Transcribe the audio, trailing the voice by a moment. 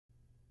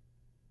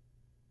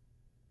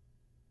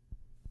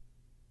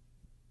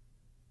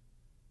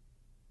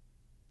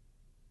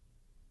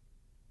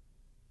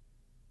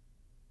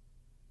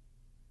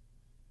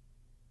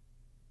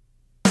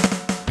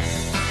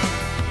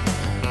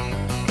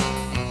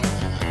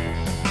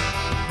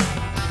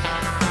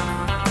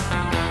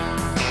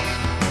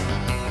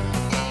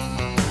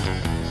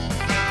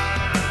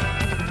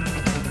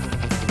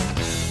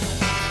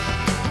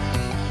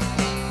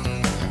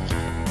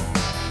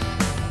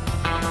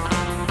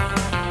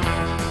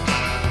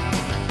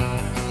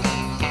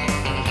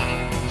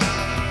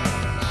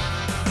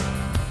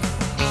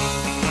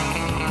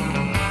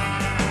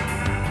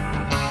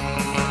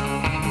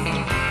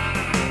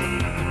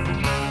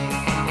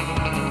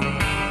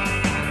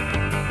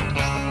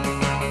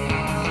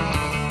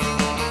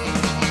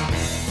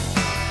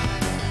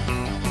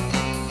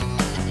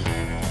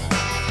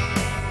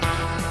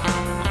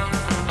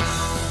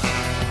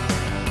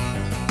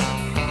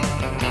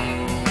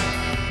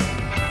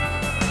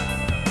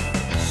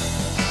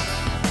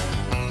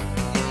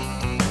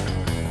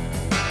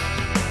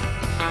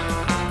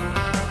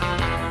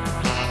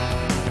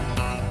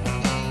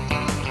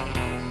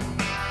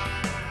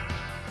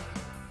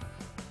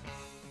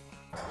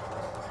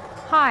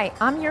Hi,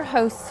 I'm your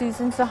host,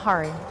 Susan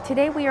Zahari.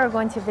 Today we are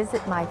going to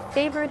visit my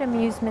favorite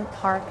amusement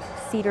park,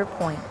 Cedar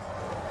Point.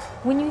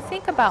 When you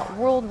think about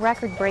world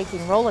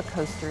record-breaking roller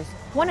coasters,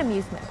 one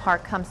amusement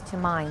park comes to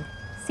mind,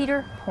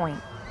 Cedar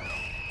Point.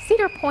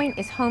 Cedar Point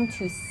is home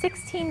to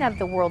 16 of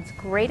the world's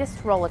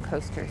greatest roller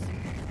coasters.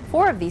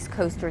 4 of these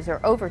coasters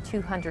are over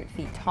 200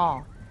 feet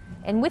tall.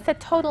 And with a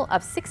total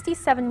of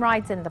 67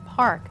 rides in the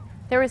park,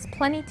 there is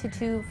plenty to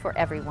do for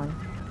everyone.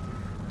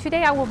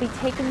 Today I will be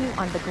taking you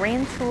on the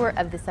grand tour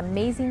of this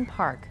amazing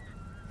park.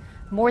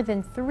 More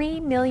than 3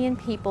 million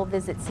people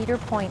visit Cedar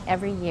Point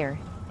every year,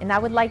 and I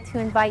would like to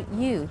invite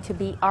you to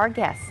be our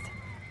guest.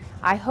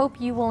 I hope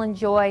you will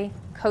enjoy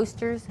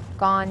Coasters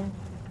Gone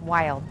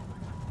Wild.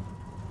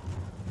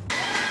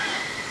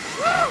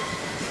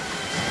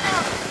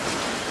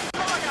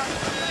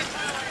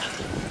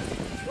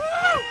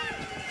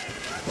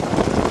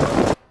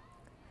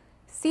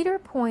 Cedar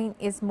Point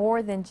is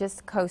more than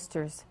just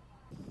coasters.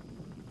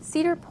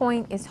 Cedar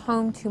Point is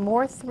home to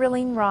more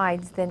thrilling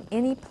rides than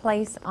any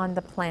place on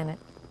the planet.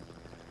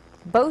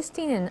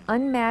 Boasting an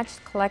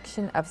unmatched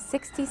collection of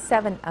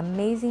 67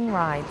 amazing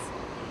rides,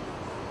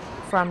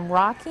 from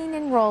rocking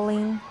and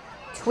rolling,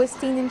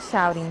 twisting and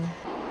shouting,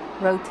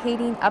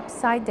 rotating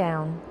upside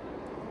down,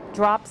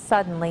 drop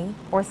suddenly,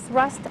 or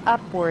thrust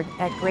upward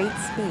at great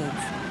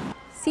speeds,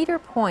 Cedar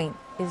Point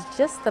is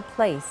just the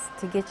place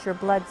to get your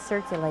blood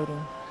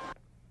circulating.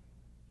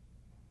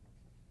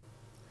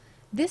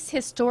 This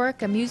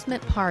historic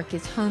amusement park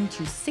is home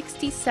to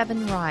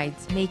 67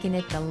 rides, making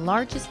it the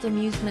largest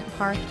amusement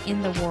park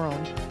in the world.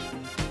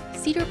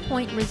 Cedar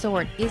Point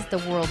Resort is the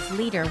world's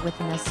leader with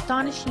an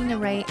astonishing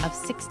array of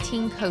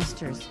 16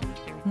 coasters,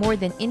 more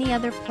than any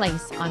other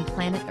place on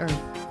planet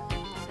Earth.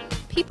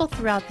 People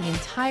throughout the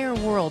entire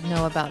world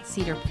know about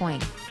Cedar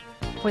Point.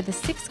 For the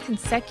 6th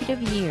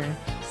consecutive year,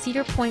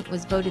 Cedar Point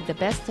was voted the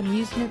best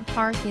amusement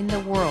park in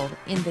the world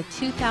in the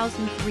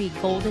 2003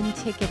 Golden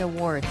Ticket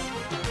Awards,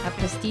 a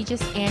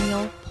prestigious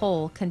annual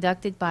poll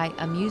conducted by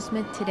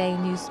Amusement Today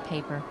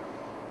newspaper.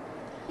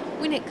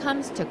 When it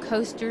comes to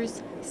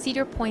coasters,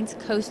 Cedar Point's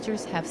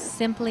coasters have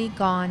simply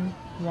gone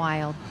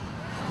wild.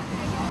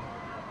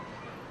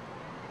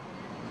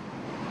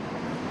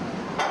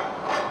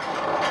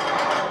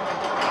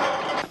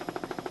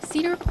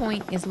 Cedar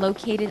Point is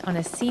located on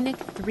a scenic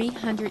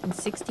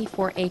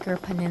 364-acre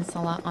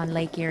peninsula on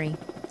Lake Erie.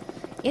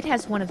 It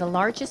has one of the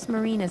largest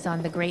marinas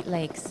on the Great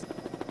Lakes.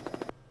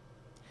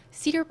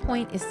 Cedar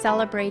Point is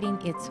celebrating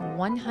its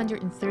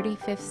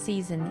 135th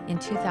season in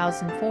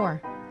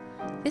 2004.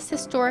 This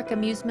historic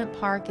amusement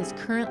park is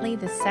currently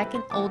the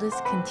 2nd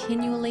oldest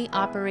continually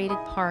operated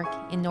park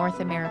in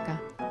North America.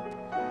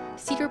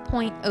 Cedar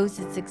Point owes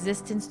its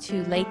existence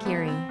to Lake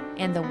Erie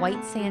and the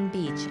white sand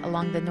beach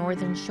along the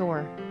northern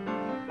shore.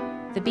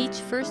 The beach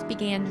first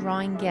began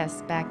drawing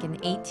guests back in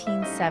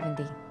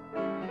 1870.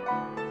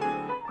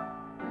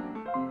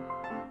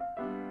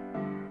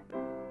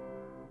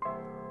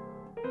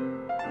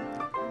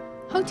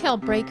 Hotel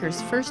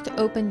Breakers first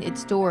opened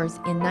its doors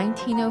in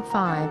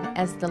 1905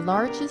 as the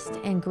largest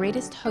and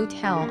greatest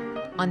hotel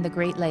on the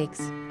Great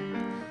Lakes.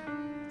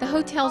 The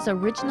hotel's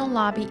original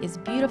lobby is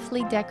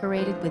beautifully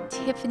decorated with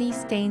Tiffany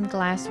stained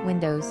glass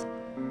windows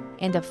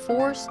and a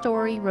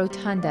 4-story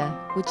rotunda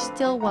which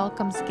still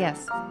welcomes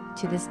guests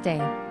to this day.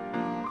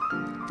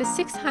 The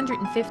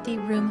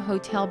 650-room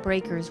Hotel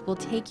Breakers will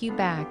take you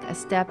back a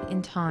step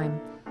in time.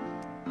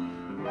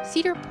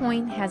 Cedar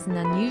Point has an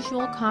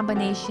unusual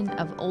combination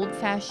of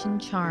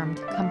old-fashioned charm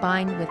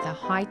combined with a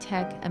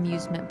high-tech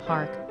amusement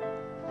park.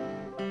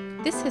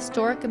 This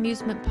historic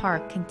amusement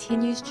park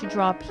continues to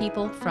draw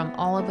people from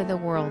all over the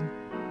world.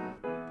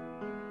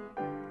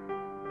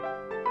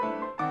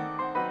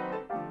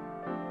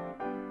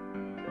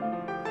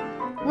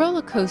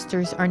 Roller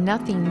coasters are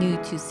nothing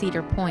new to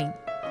Cedar Point.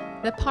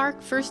 The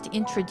park first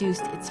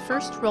introduced its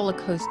first roller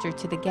coaster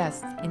to the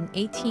guests in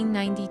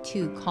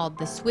 1892 called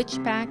the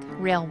Switchback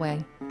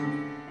Railway.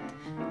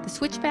 The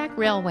Switchback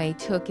Railway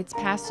took its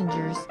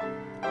passengers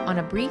on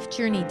a brief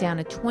journey down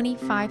a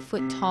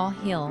 25-foot tall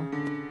hill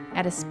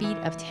at a speed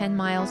of 10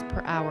 miles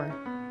per hour.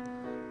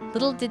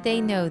 Little did they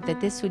know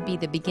that this would be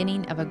the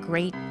beginning of a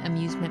great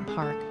amusement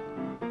park.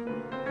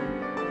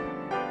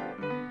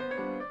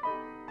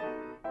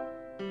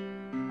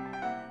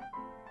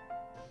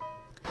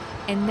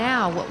 And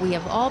now what we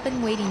have all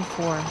been waiting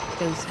for,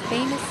 those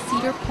famous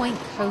Cedar Point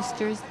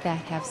coasters that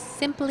have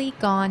simply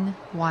gone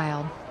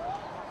wild.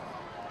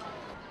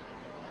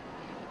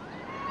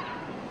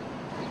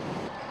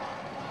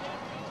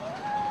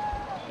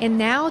 And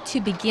now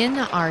to begin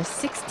our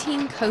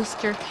 16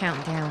 coaster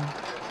countdown.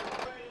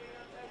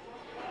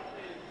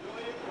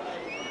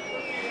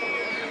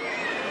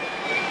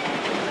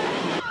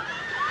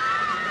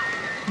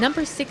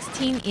 Number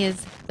 16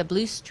 is the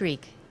Blue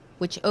Streak,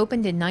 which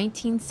opened in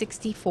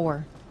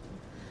 1964.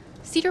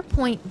 Cedar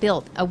Point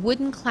built a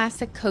wooden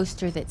classic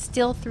coaster that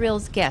still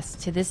thrills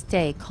guests to this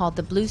day called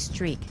the Blue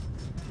Streak.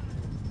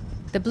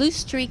 The Blue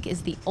Streak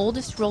is the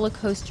oldest roller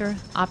coaster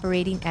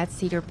operating at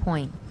Cedar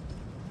Point.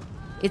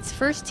 Its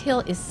first hill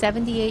is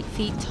 78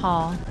 feet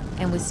tall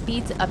and with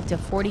speeds up to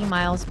 40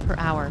 miles per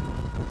hour.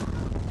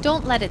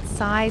 Don't let its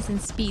size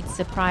and speed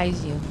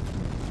surprise you.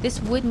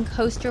 This wooden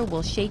coaster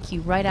will shake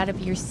you right out of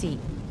your seat.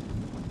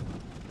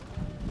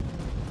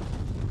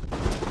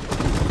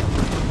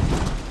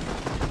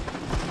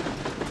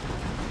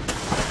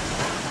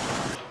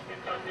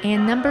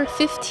 And number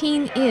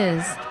 15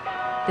 is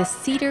the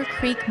Cedar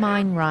Creek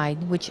Mine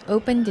Ride, which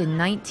opened in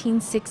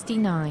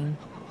 1969.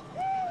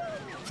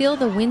 Feel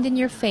the wind in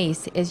your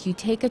face as you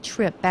take a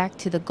trip back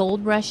to the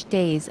gold rush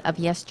days of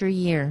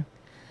yesteryear.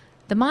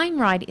 The Mine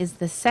Ride is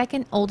the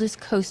second oldest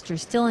coaster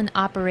still in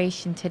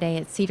operation today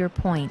at Cedar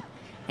Point,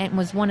 and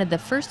was one of the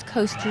first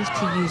coasters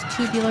to use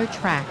tubular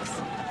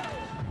tracks.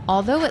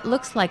 Although it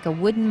looks like a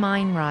wooden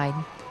mine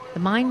ride, the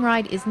Mine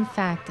Ride is in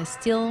fact a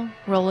steel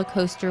roller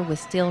coaster with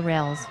steel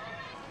rails.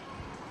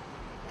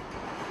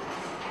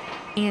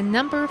 And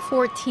number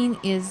 14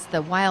 is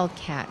the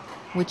Wildcat,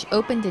 which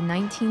opened in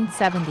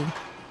 1970.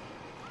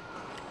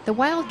 The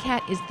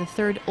Wildcat is the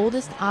third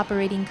oldest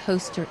operating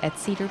coaster at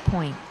Cedar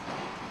Point.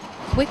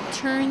 Quick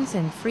turns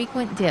and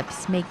frequent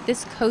dips make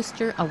this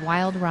coaster a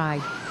wild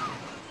ride.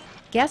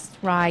 Guests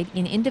ride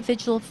in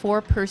individual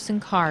four-person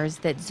cars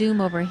that zoom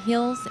over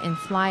hills and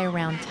fly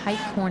around tight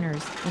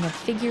corners in a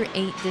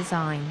figure-8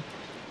 design.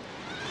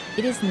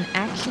 It is an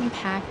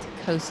action-packed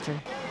coaster.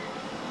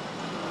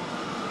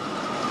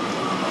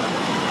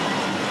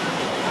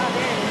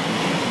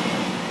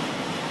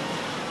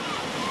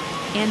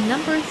 And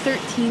number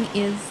 13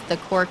 is the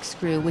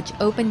Corkscrew, which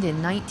opened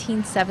in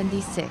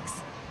 1976.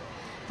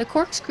 The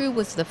Corkscrew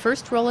was the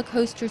first roller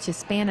coaster to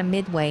span a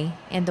midway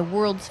and the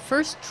world's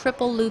first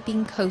triple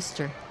looping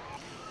coaster.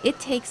 It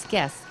takes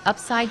guests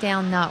upside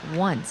down not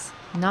once,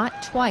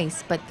 not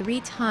twice, but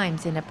 3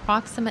 times in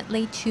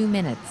approximately 2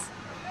 minutes.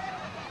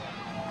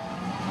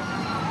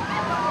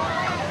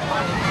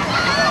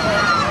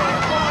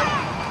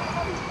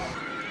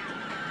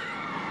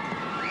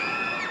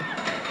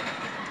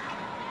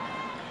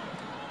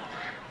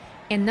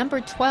 And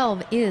number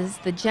 12 is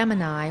the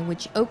Gemini,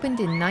 which opened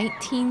in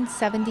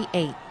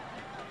 1978.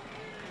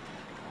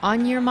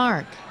 On your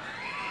mark,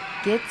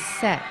 get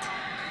set,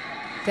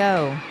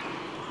 go.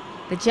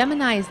 The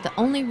Gemini is the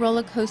only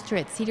roller coaster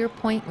at Cedar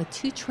Point with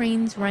 2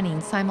 trains running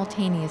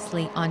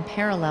simultaneously on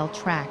parallel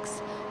tracks,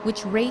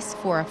 which race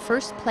for a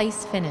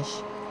first-place finish.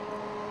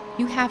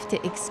 You have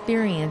to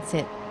experience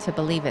it to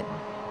believe it.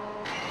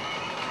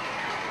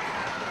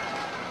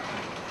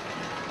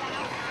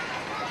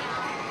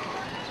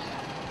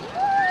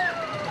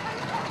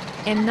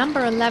 And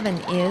number 11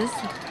 is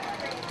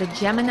the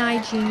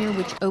Gemini Junior,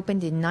 which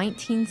opened in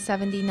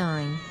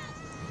 1979.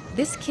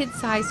 This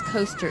kid-sized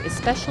coaster is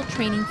special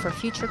training for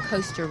future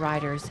coaster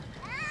riders.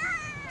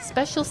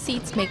 Special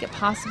seats make it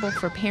possible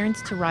for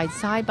parents to ride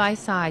side by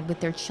side with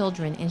their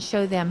children and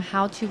show them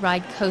how to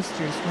ride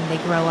coasters when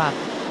they grow up.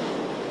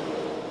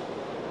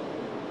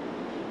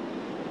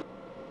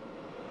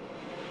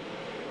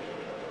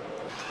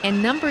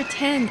 And number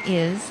 10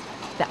 is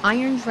the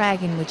Iron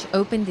Dragon, which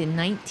opened in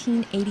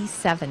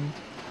 1987.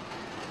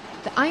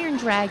 The Iron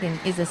Dragon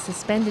is a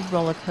suspended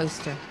roller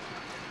coaster.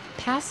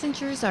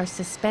 Passengers are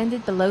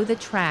suspended below the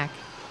track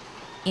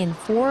in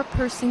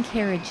 4-person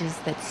carriages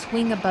that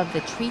swing above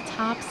the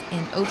treetops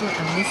and over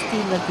a misty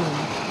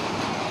lagoon.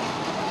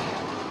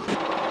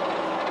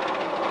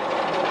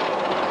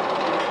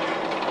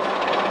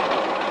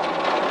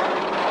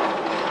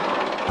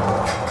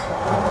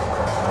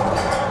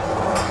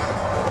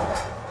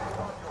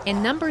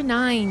 And number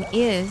 9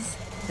 is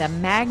the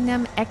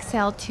Magnum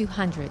XL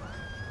 200,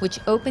 which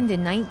opened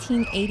in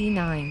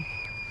 1989.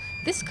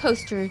 This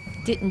coaster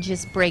didn't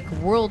just break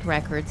world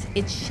records,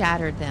 it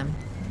shattered them.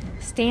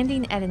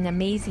 Standing at an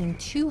amazing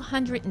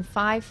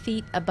 205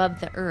 feet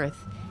above the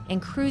earth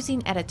and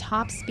cruising at a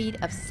top speed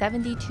of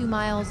 72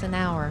 miles an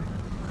hour,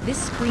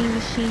 this screen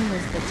machine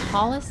was the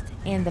tallest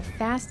and the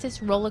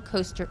fastest roller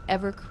coaster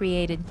ever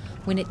created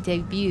when it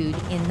debuted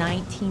in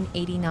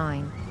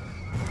 1989.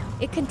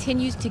 It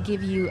continues to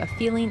give you a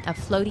feeling of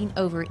floating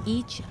over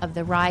each of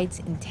the ride's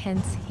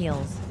intense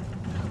hills.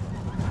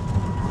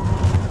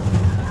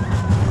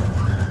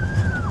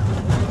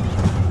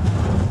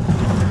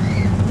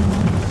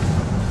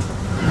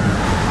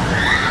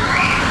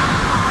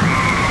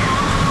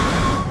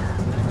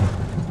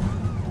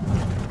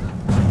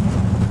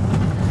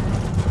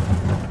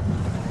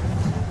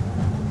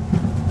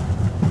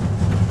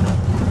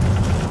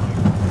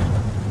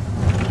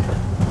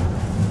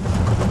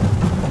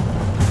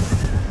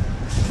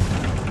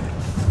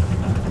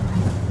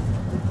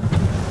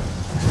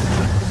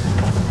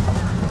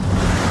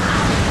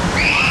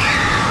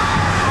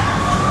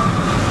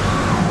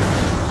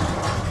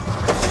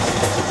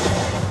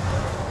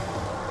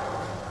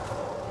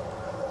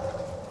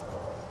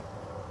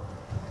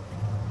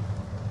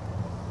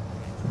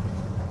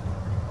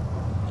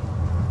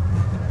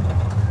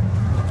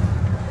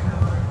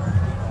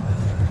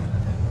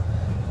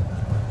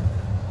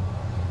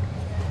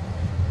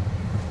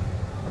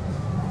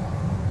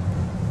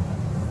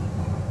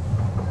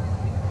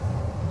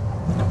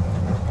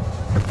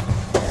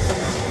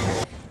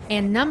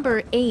 And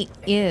number 8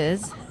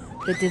 is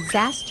the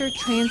Disaster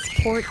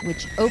Transport,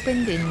 which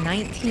opened in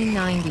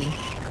 1990.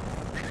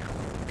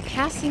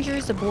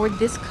 Passengers aboard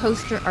this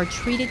coaster are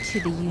treated to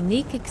the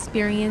unique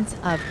experience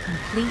of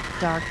complete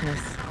darkness.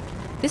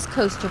 This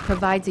coaster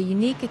provides a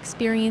unique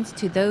experience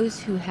to those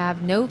who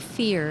have no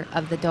fear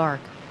of the dark.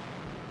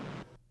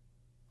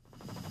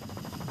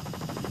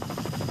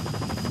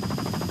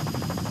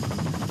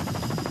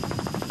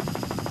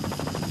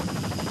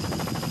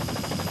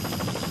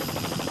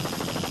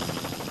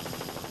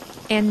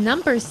 And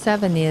number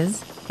 7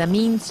 is the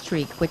Mean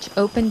Streak, which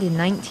opened in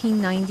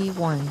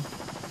 1991.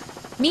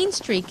 Mean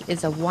Streak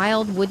is a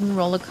wild wooden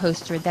roller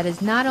coaster that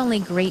is not only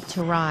great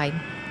to ride,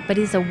 but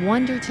is a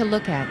wonder to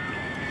look at.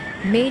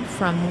 Made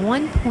from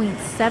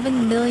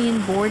 1.7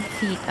 million board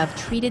feet of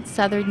treated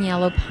southern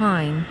yellow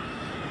pine,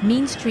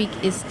 Mean Streak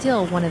is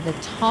still one of the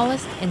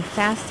tallest and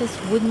fastest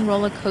wooden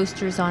roller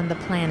coasters on the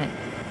planet.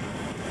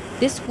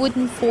 This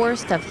wooden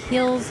forest of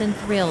hills and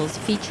thrills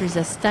features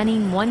a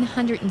stunning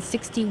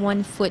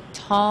 161-foot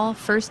tall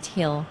first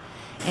hill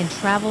and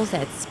travels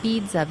at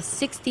speeds of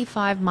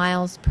 65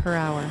 miles per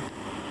hour.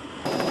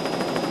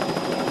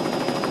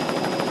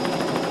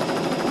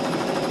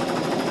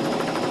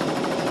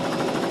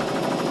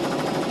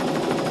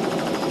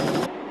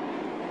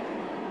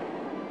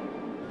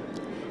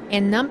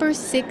 And number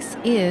 6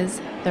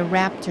 is the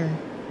Raptor,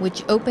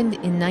 which opened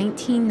in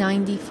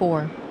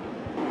 1994.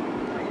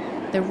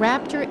 The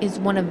Raptor is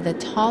one of the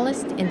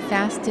tallest and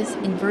fastest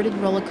inverted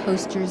roller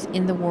coasters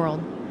in the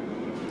world.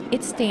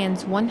 It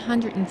stands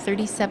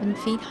 137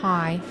 feet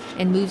high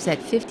and moves at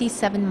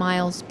 57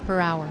 miles per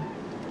hour.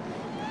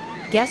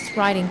 Guests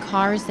ride in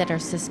cars that are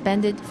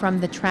suspended from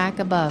the track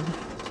above.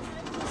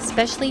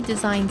 Specially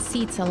designed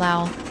seats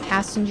allow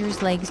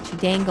passengers' legs to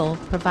dangle,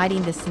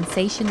 providing the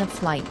sensation of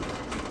flight.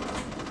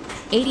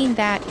 Aiding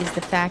that is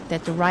the fact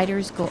that the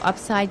riders go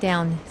upside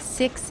down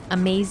 6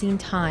 amazing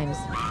times.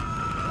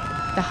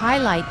 The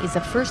highlight is a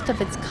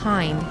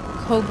first-of-its-kind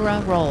Cobra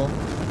roll,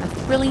 a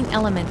thrilling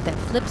element that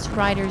flips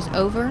riders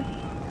over,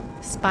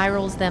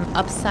 spirals them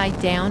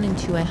upside down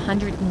into a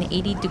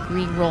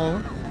 180-degree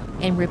roll,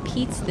 and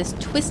repeats this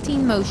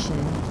twisting motion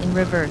in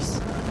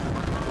reverse.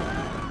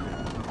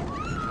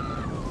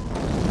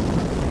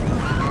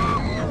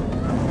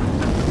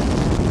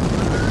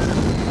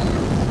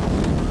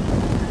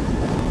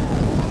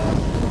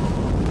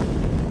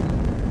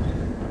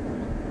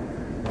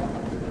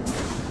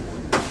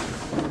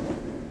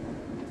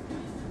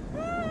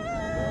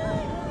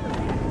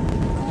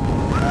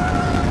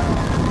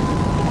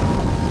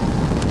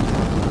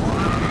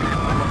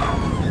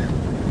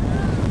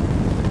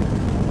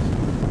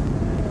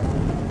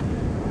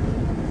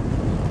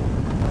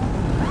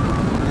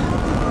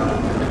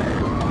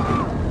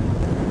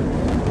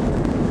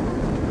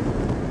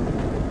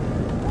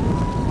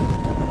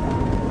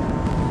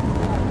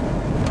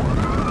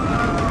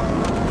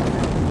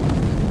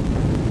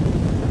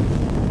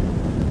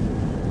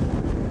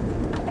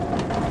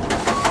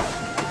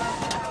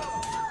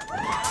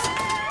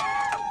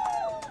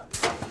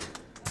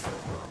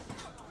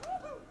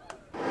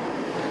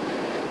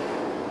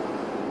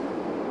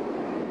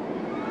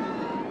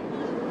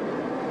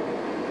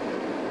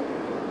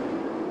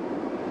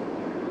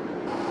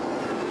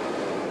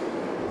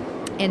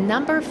 And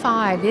number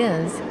 5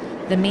 is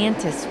the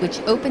Mantis, which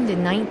opened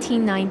in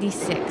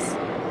 1996.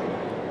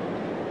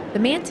 The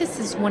Mantis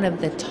is one of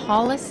the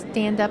tallest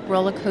stand-up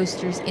roller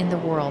coasters in the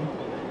world.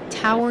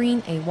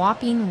 Towering a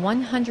whopping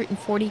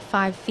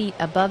 145 feet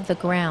above the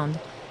ground,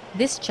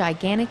 this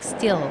gigantic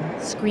steel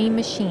scream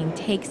machine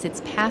takes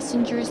its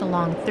passengers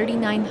along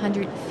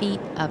 3,900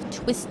 feet of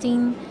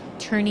twisting,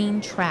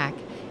 turning track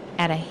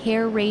at a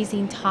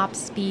hair-raising top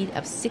speed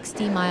of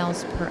 60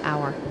 miles per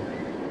hour.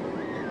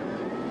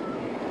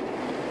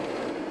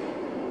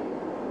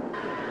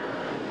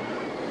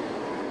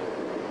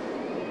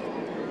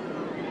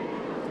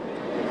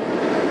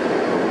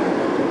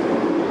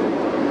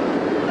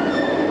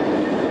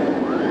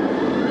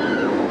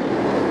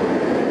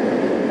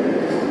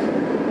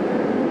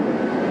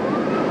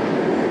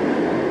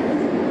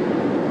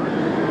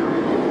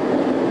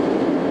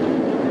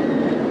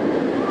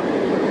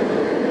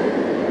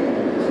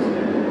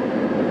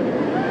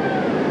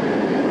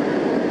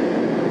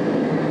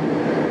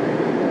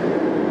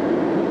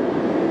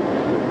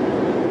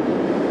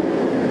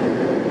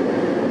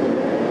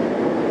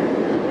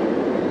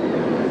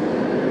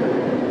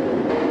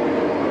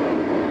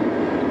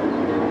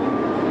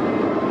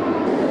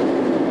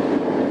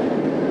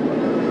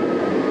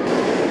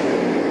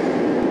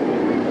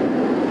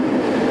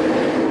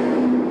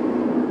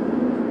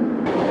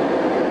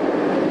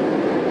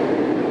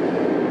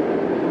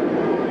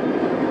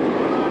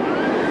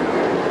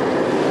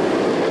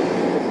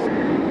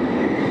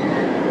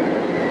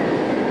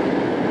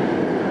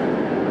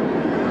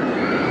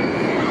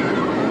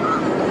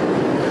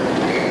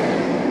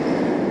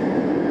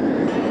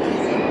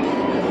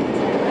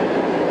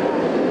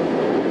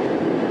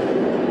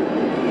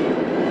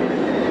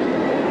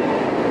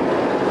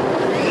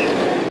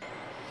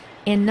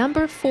 And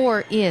number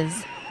 4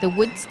 is the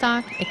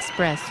Woodstock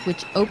Express,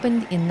 which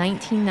opened in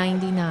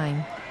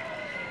 1999.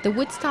 The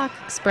Woodstock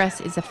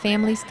Express is a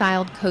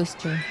family-styled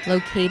coaster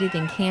located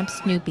in Camp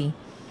Snoopy.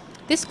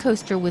 This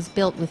coaster was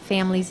built with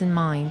families in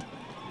mind.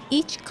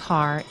 Each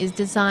car is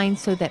designed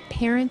so that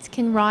parents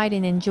can ride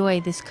and enjoy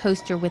this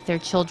coaster with their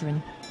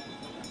children.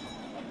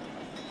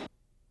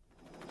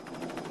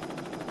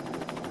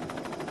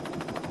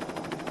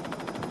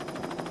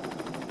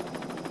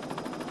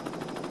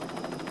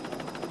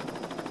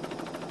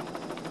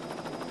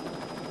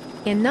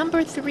 And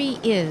number 3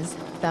 is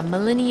the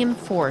Millennium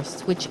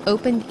Force, which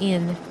opened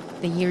in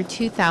the year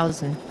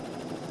 2000.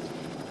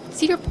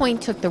 Cedar Point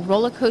took the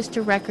roller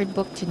coaster record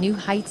book to new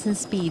heights and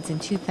speeds in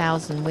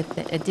 2000 with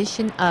the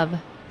addition of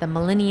the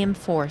Millennium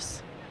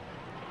Force.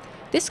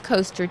 This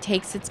coaster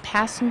takes its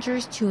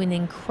passengers to an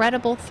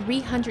incredible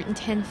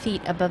 310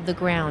 feet above the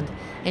ground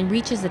and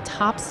reaches a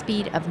top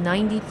speed of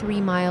 93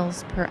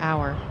 miles per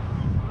hour.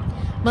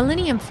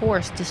 Millennium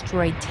Force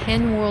destroyed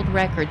 10 world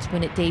records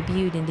when it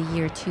debuted in the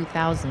year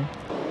 2000.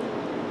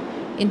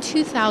 In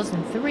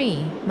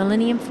 2003,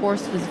 Millennium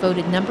Force was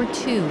voted number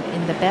 2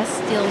 in the Best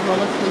Still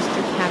Roller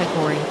Coaster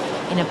category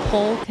in a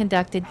poll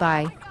conducted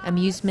by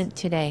Amusement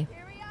Today.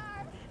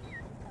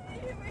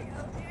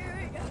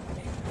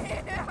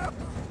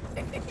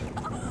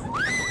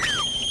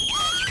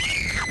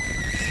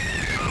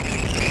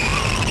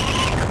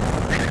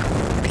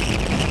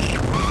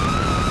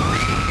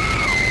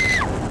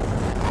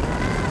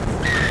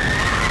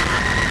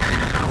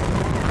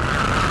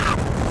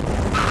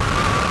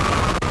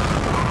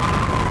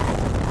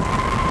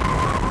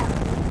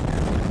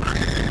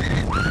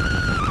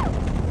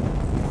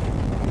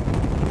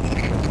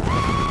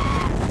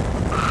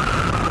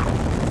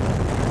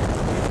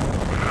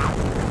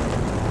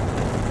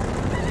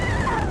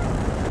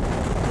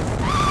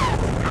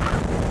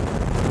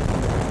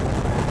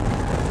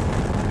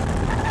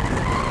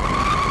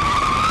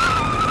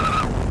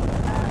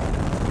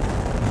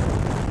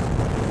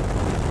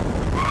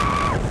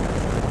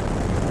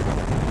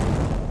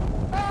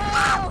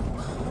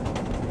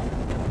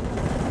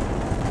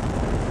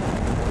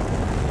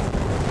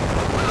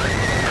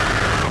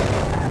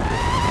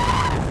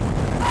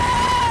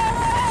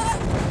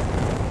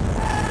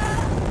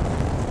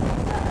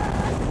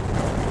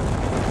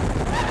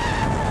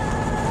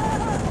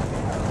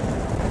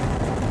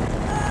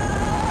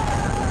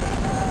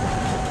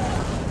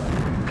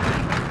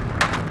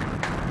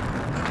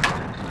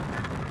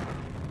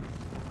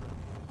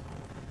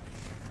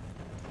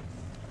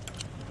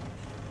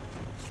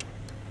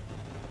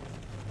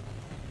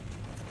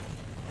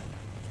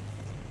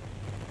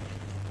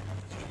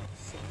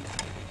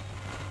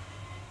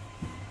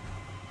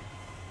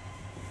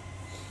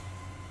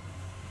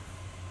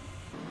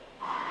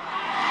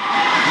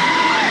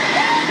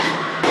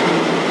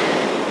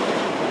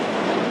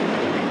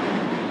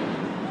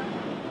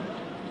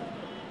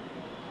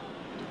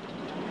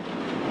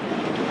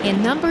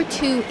 And number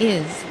 2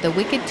 is the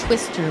Wicked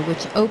Twister,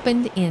 which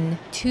opened in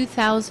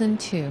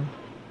 2002.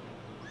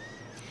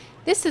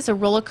 This is a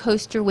roller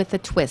coaster with a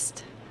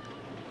twist.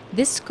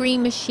 This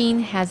scream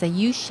machine has a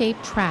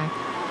U-shaped track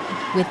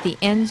with the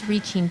ends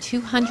reaching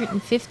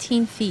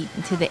 215 feet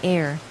into the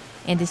air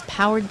and is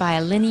powered by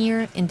a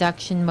linear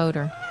induction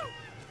motor.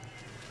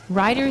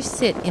 Riders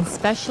sit in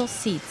special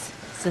seats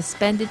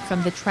suspended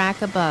from the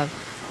track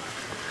above.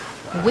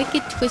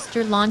 Wicked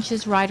Twister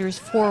launches riders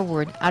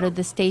forward out of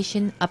the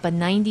station up a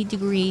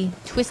 90-degree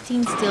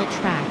twisting steel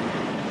track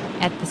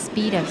at the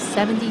speed of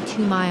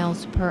 72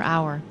 miles per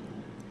hour.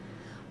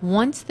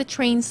 Once the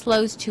train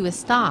slows to a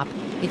stop,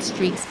 it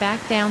streaks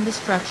back down the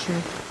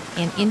structure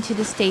and into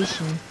the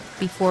station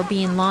before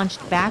being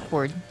launched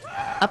backward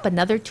up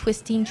another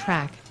twisting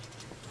track.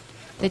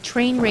 The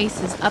train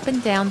races up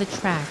and down the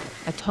track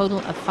a total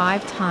of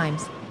 5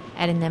 times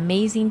at an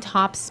amazing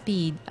top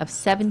speed of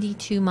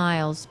 72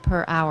 miles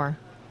per hour.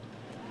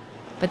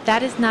 But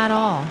that is not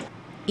all.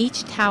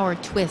 Each tower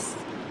twists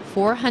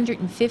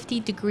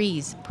 450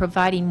 degrees,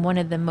 providing one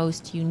of the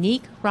most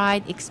unique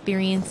ride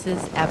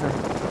experiences ever.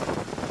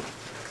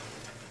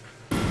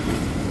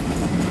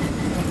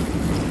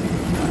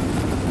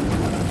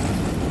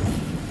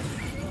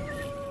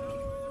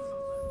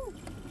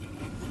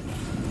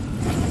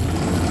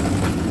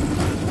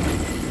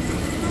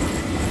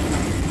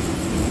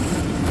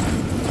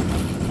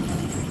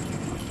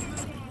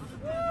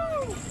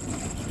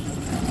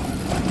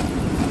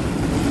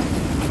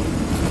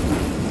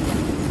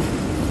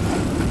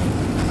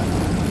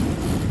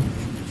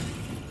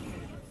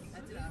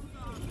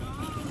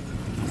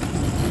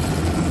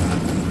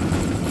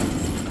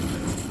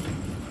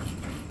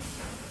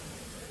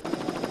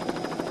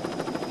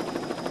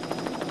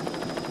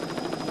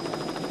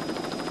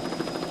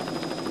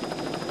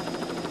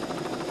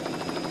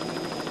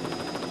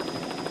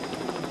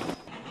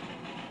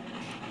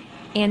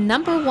 And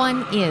number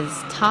 1 is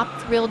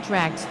Top Thrill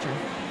Dragster,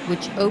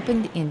 which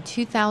opened in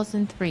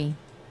 2003.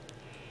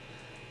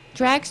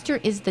 Dragster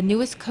is the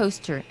newest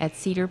coaster at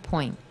Cedar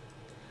Point.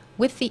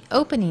 With the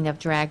opening of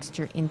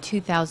Dragster in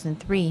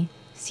 2003,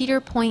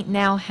 Cedar Point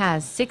now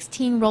has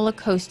 16 roller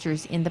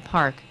coasters in the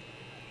park,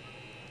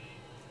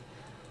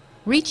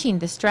 reaching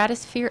the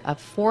stratosphere of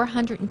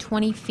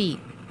 420 feet.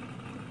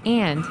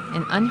 and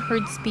an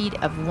unheard speed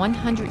of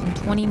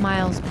 120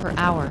 miles per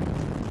hour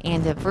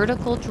and a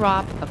vertical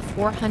drop of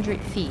 400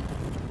 feet.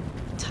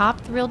 Top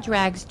Thrill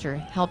Dragster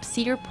helped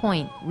Cedar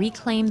Point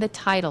reclaim the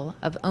title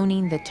of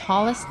owning the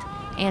tallest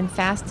and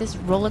fastest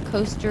roller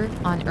coaster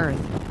on Earth.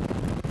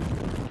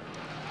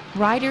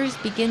 Riders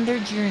begin their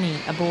journey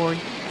aboard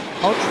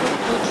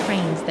ultra-cool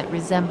trains that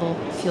resemble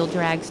fuel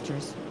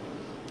dragsters.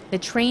 The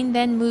train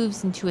then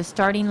moves into a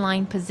starting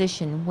line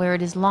position where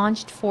it is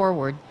launched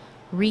forward,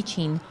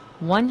 reaching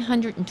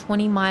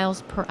 120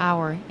 miles per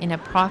hour in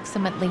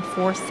approximately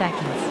 4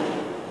 seconds.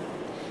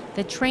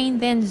 The train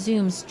then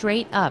zooms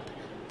straight up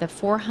the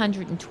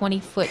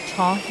 420-foot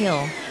tall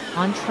hill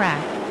on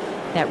track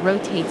that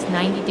rotates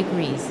 90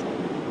 degrees,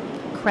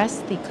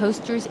 crests the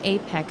coaster's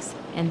apex,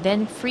 and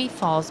then free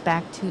falls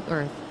back to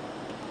Earth.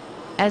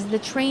 As the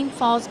train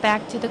falls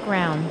back to the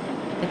ground,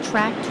 the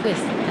track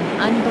twists an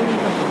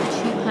unbelievable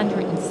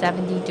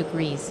 270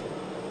 degrees.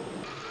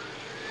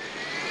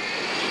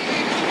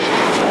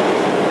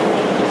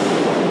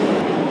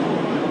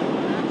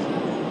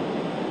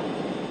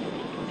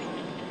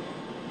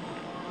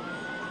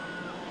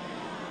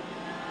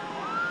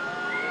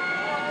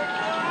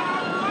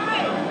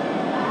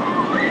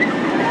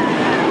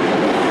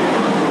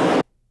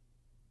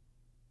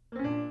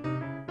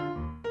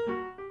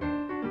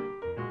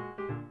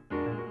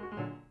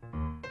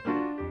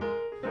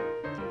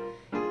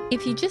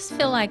 If you just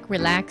feel like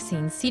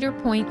relaxing, Cedar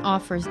Point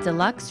offers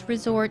deluxe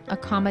resort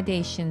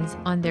accommodations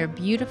on their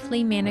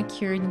beautifully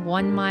manicured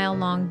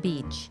 1-mile-long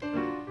beach,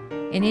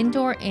 an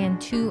indoor and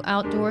 2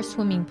 outdoor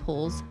swimming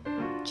pools,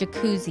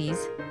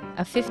 jacuzzis,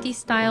 a 50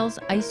 styles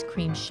ice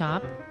cream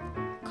shop,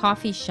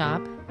 coffee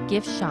shop,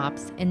 gift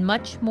shops, and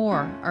much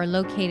more are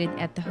located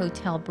at the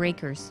Hotel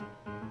Breakers.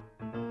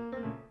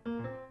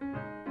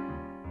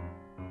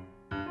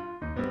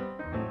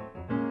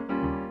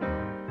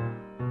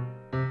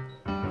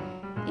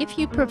 If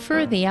you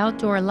prefer the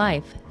outdoor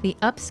life, the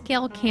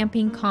upscale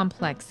camping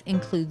complex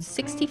includes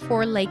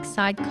 64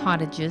 lakeside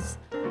cottages,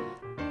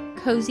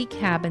 cozy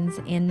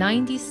cabins, and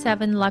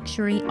 97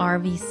 luxury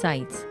RV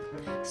sites.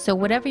 So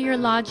whatever your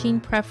lodging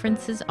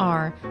preferences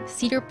are,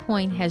 Cedar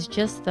Point has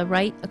just the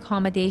right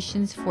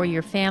accommodations for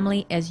your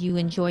family as you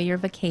enjoy your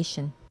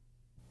vacation.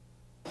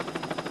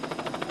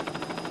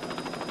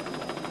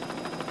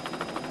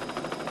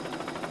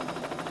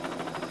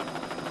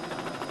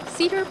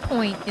 Cedar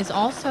Point is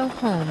also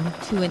home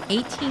to an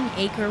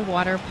 18-acre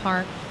water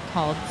park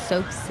called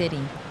Soak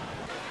City.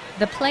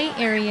 The play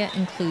area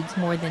includes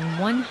more than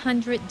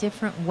 100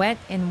 different wet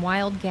and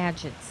wild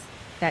gadgets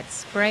that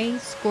spray,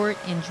 squirt,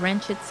 and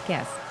drench its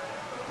guests.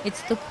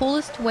 It's the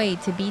coolest way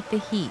to beat the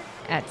heat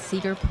at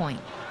Cedar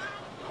Point.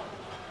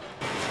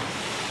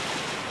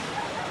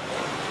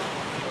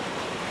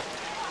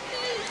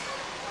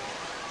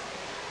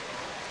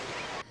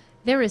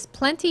 There is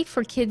plenty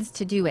for kids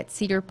to do at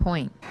Cedar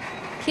Point.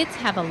 Kids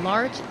have a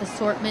large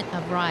assortment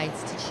of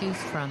rides to choose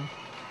from.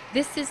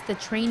 This is the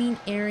training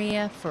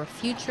area for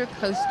future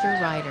coaster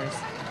riders.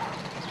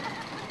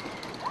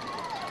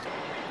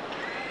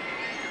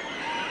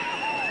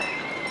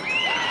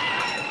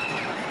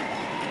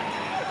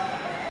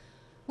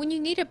 When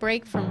you need a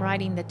break from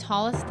riding the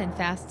tallest and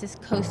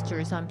fastest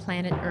coasters on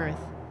planet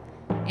Earth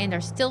and are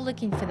still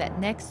looking for that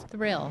next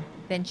thrill,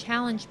 then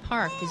Challenge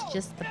Park is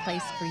just the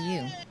place for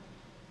you.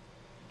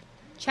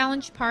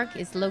 Challenge Park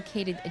is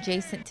located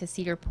adjacent to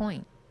Cedar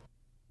Point.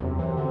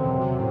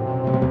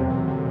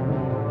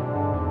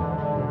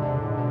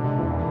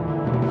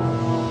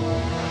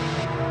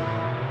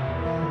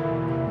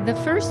 The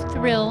first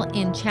thrill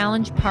in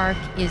Challenge Park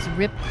is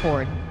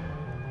Ripcord.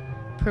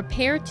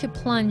 Prepare to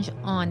plunge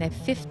on a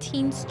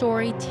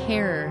 15-story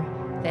terror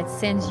that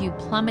sends you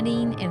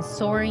plummeting and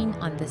soaring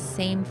on the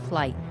same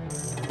flight.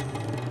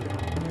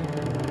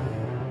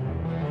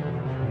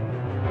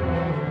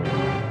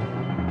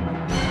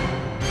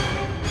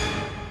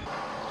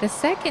 The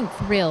second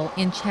thrill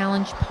in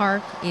Challenge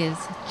Park is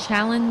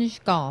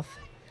Challenge Golf.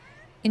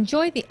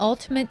 Enjoy the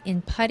ultimate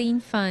in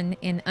putting fun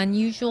and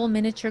unusual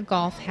miniature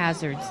golf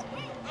hazards.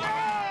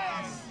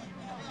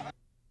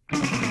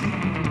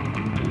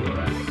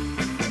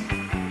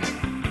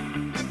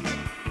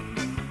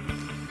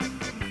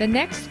 The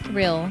next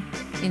thrill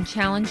in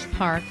Challenge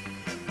Park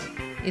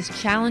is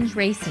Challenge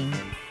Racing.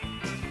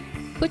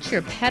 Put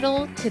your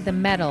pedal to the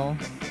metal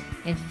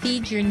and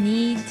feed your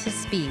need to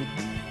speed.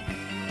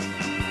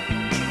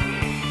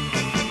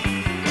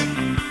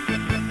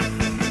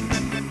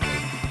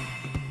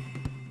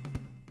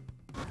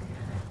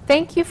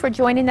 Thank you for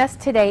joining us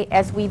today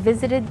as we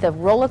visited the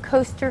roller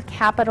coaster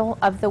capital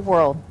of the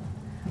world.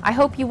 I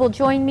hope you will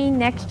join me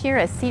next year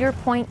as Cedar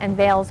Point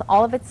unveils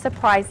all of its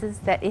surprises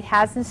that it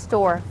has in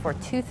store for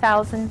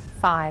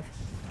 2005.